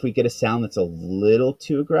if we get a sound that's a little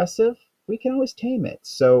too aggressive, we can always tame it.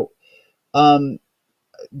 So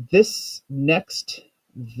this next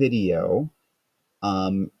video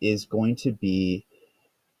is going to be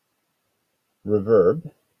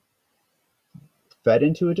reverb. fed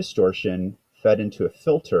into a distortion, fed into a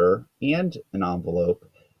filter and an envelope,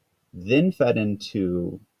 then fed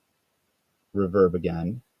into reverb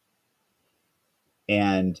again.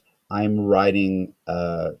 And I'm writing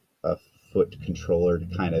a foot controller to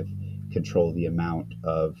kind of control the amount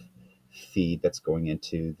of feed that's going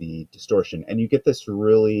into the distortion. And you get this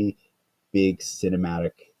really big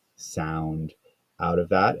cinematic sound out of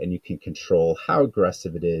that. And you can control how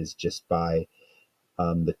aggressive it is just by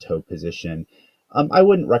the toe position. I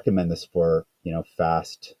wouldn't recommend this for,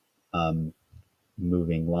 fast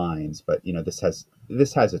moving lines, but this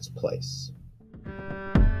has its place.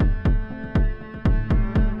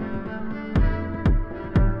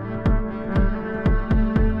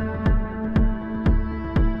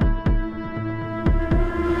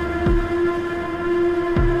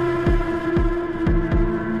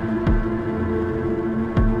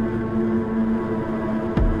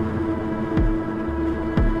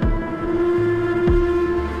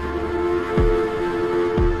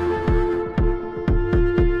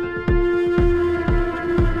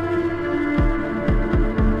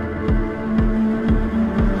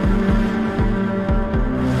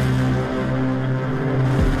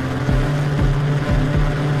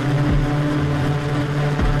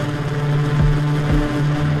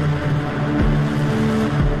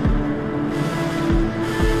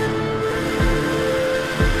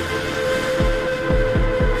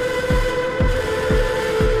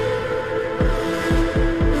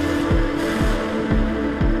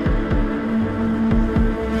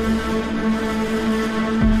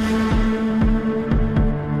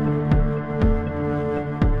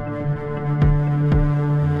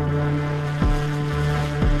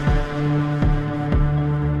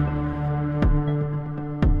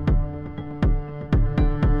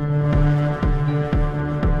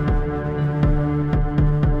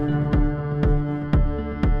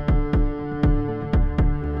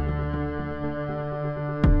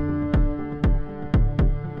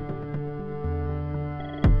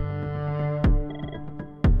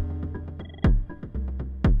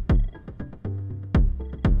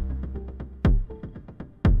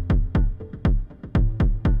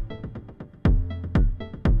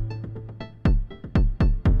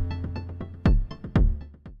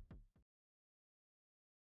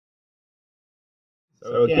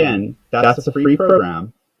 So again, that's a free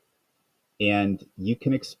program, and you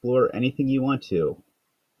can explore anything you want to.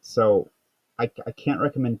 So I can't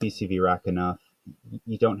recommend BCV Rack enough.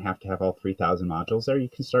 You don't have to have all 3,000 modules there. You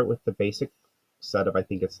can start with the basic set of, I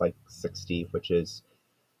think it's like 60, which is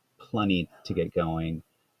plenty to get going.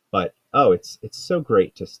 But it's so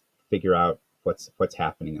great to figure out what's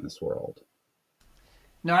happening in this world.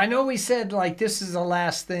 Now, I know we said like this is the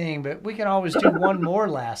last thing, but we can always do one more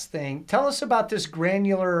last thing. Tell us about this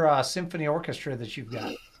granular symphony orchestra that you've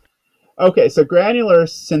got. Okay, so granular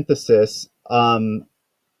synthesis.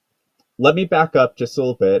 Let me back up just a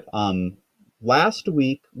little bit. Last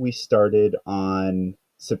week, we started on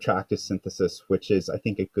subtractive synthesis, which is, I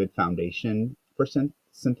think, a good foundation for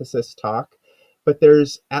synthesis talk. But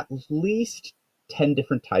there's at least 10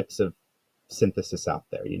 different types of synthesis out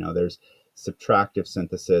there. There's subtractive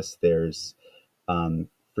synthesis, there's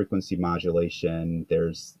frequency modulation,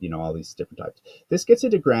 there's all these different types. This gets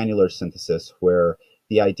into granular synthesis, where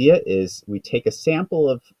the idea is we take a sample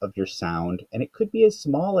of your sound, and it could be as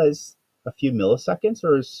small as a few milliseconds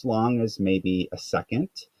or as long as maybe a second,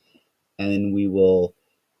 and then we will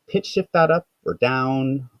pitch shift that up or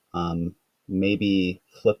down, maybe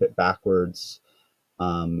flip it backwards,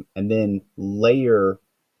 and then layer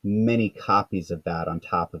many copies of that on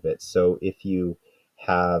top of it. So if you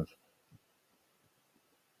have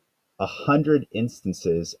 100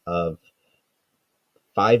 instances of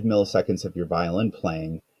 5 milliseconds of your violin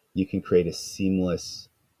playing, you can create a seamless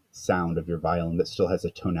sound of your violin that still has a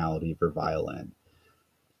tonality of your violin.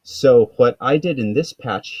 So what I did in this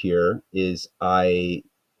patch here is I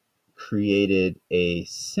created a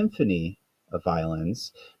symphony of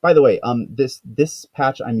violins. By the way, this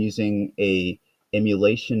patch I'm using a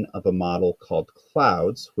emulation of a model called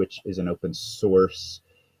Clouds, which is an open source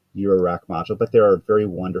Eurorack module, but there are very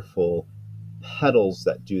wonderful pedals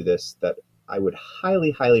that do this that I would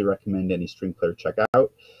highly, highly recommend any string player check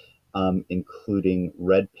out, including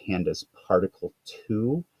Red Panda's Particle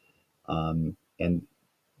 2. And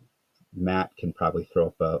Matt can probably throw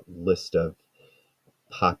up a list of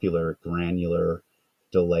popular granular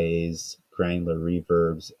delays, granular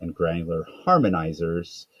reverbs, and granular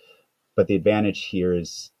harmonizers. But the advantage here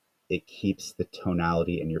is it keeps the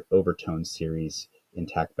tonality in your overtone series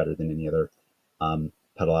intact better than any other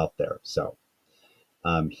pedal out there. So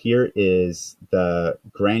here is the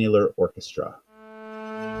granular orchestra.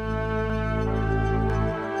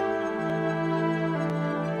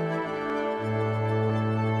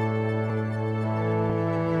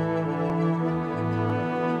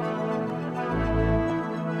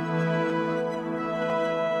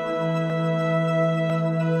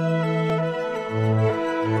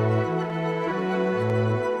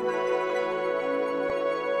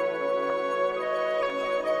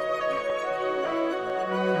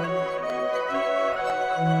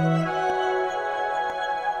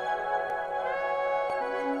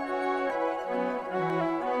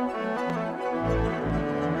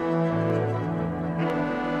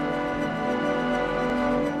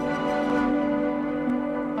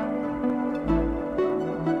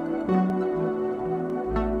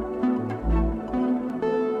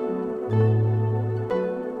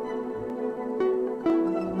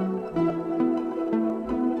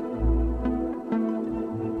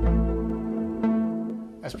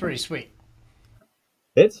 pretty sweet.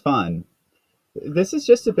 It's fun. This is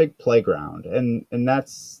just a big playground, and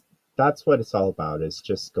that's what it's all about, is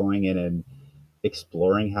just going in and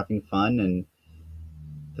exploring, having fun, and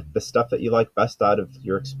the stuff that you like best out of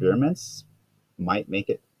your experiments might make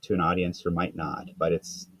it to an audience or might not, but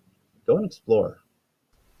it's go and explore.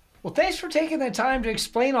 Well, thanks for taking the time to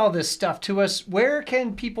explain all this stuff to us. Where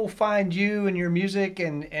can people find you and your music,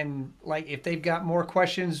 and like if they've got more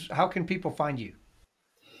questions, how can people find you?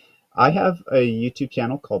 I have a YouTube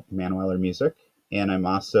channel called Manweiler Music, and I'm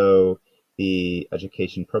also the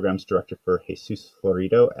education programs director for Jesus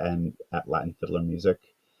Florido and at Latin Fiddler Music.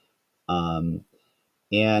 And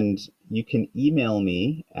you can email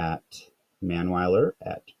me at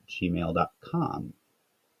manweiler@gmail.com.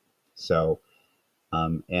 So,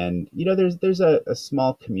 and there's a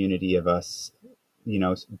small community of us,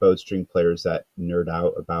 bowed string players that nerd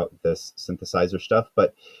out about this synthesizer stuff,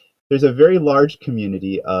 but there's a very large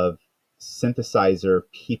community of synthesizer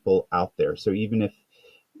people out there. So even if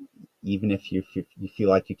you feel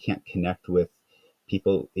like you can't connect with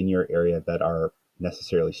people in your area that are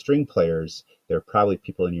necessarily string players, there are probably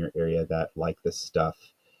people in your area that like this stuff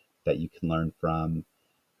that you can learn from,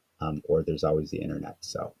 or there's always the internet.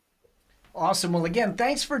 So awesome. Well, again,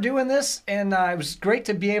 thanks for doing this, and it was great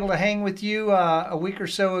to be able to hang with you a week or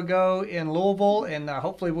so ago in Louisville, and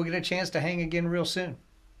hopefully we'll get a chance to hang again real soon.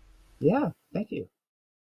 Yeah, thank you.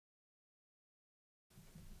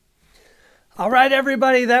 All right,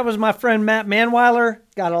 everybody, that was my friend Matt Manweiler.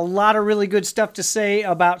 Got a lot of really good stuff to say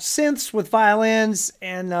about synths with violins,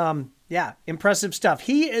 and yeah, impressive stuff.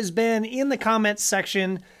 He has been in the comments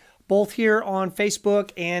section, both here on Facebook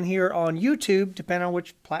and here on YouTube, depending on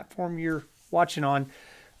which platform you're watching on.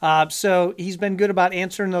 So he's been good about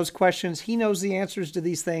answering those questions. He knows the answers to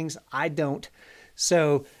these things. I don't.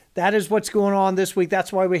 So that is what's going on this week.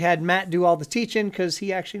 That's why we had Matt do all the teaching, because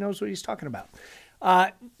he actually knows what he's talking about.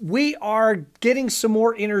 We are getting some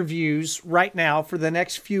more interviews right now for the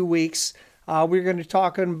next few weeks. We are going to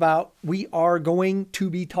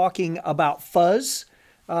be talking about fuzz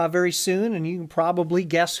very soon, and you can probably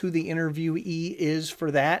guess who the interviewee is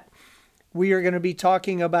for that. We are going to be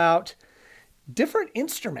talking about different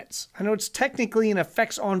instruments. I know it's technically an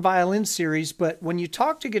effects on violin series, but when you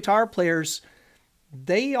talk to guitar players,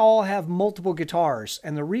 they all have multiple guitars,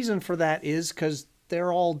 and the reason for that is because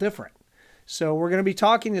they're all different. So we're going to be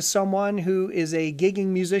talking to someone who is a gigging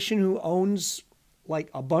musician who owns like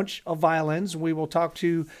a bunch of violins. We will talk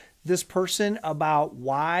to this person about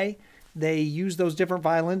why they use those different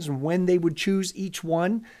violins and when they would choose each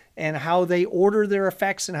one, and how they order their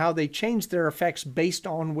effects and how they change their effects based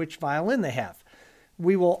on which violin they have.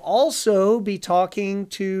 We will also be talking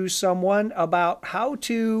to someone about how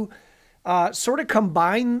to sort of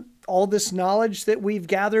combine all this knowledge that we've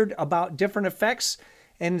gathered about different effects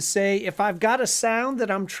and say, if I've got a sound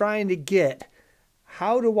that I'm trying to get,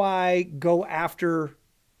 how do I go after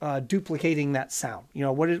duplicating that sound?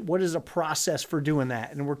 What is a process for doing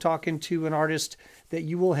that? And we're talking to an artist that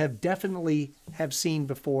you will have definitely have seen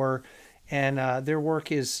before, and their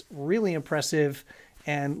work is really impressive,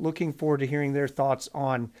 and looking forward to hearing their thoughts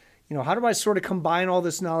on, how do I sort of combine all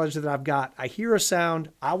this knowledge that I've got? I hear a sound,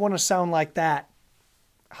 I want to sound like that.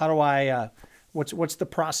 How do I, what's the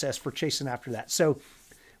process for chasing after that? So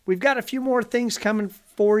we've got a few more things coming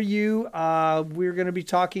for you. We're going to be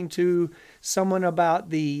talking to someone about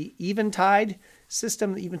the Eventide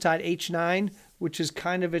system, the Eventide H9, which is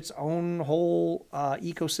kind of its own whole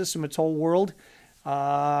ecosystem, its whole world.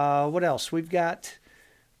 What else? We've got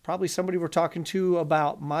probably somebody we're talking to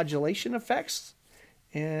about modulation effects.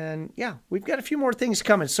 And yeah, we've got a few more things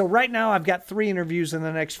coming. So right now I've got 3 interviews in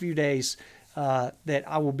the next few days that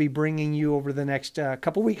I will be bringing you over the next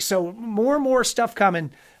couple weeks. So more and more stuff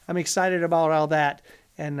coming. I'm excited about all that,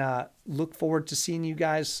 and look forward to seeing you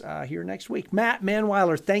guys here next week. Matt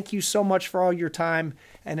Manweiler, thank you so much for all your time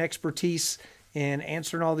and expertise in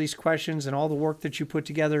answering all these questions and all the work that you put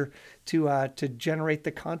together to generate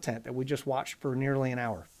the content that we just watched for nearly an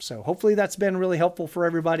hour. So hopefully that's been really helpful for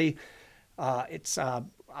everybody.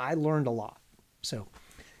 I learned a lot. So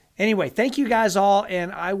anyway, thank you guys all,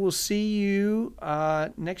 and I will see you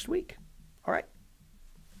next week.